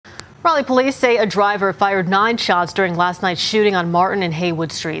Raleigh police say a driver fired 9 shots during last night's shooting on Martin and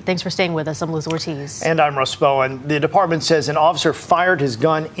Haywood Street. Thanks for staying with us. I'm Liz Ortiz. And I'm Russ Bowen. The department says an officer fired his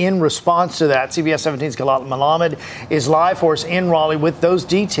gun in response to that. CBS 17's Galat Malamed is live for us in Raleigh with those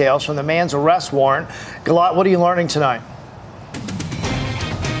details from the man's arrest warrant. Galat, what are you learning tonight?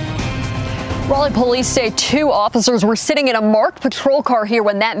 Raleigh police say 2 officers were sitting in a marked patrol car here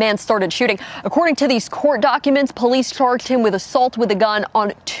when that man started shooting. According to these court documents, police charged him with assault with a gun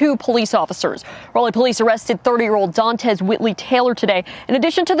on 2 police officers. Raleigh police arrested 30-year-old Dantes Whitley Taylor today. In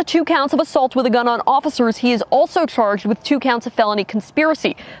addition to the 2 counts of assault with a gun on officers, he is also charged with 2 counts of felony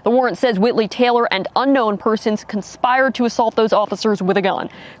conspiracy. The warrant says Whitley Taylor and unknown persons conspired to assault those officers with a gun.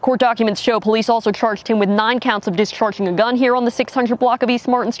 Court documents show police also charged him with 9 counts of discharging a gun here on the 600 block of East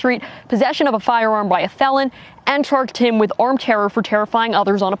Martin Street, possession of a firearm by a felon, and charged him with armed terror for terrifying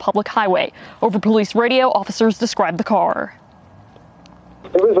others on a public highway. Over police radio, officers described the car.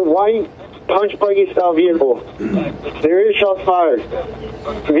 It was a white punch buggy style vehicle. There is shots fired.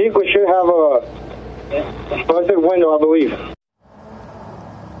 The vehicle should have a busted window, I believe.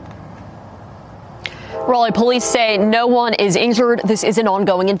 Raleigh police say no one is injured. This is an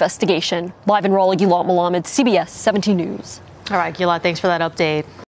ongoing investigation. Live in Raleigh, Galat Malamed, CBS 17 News. All right, Galat, thanks for that update.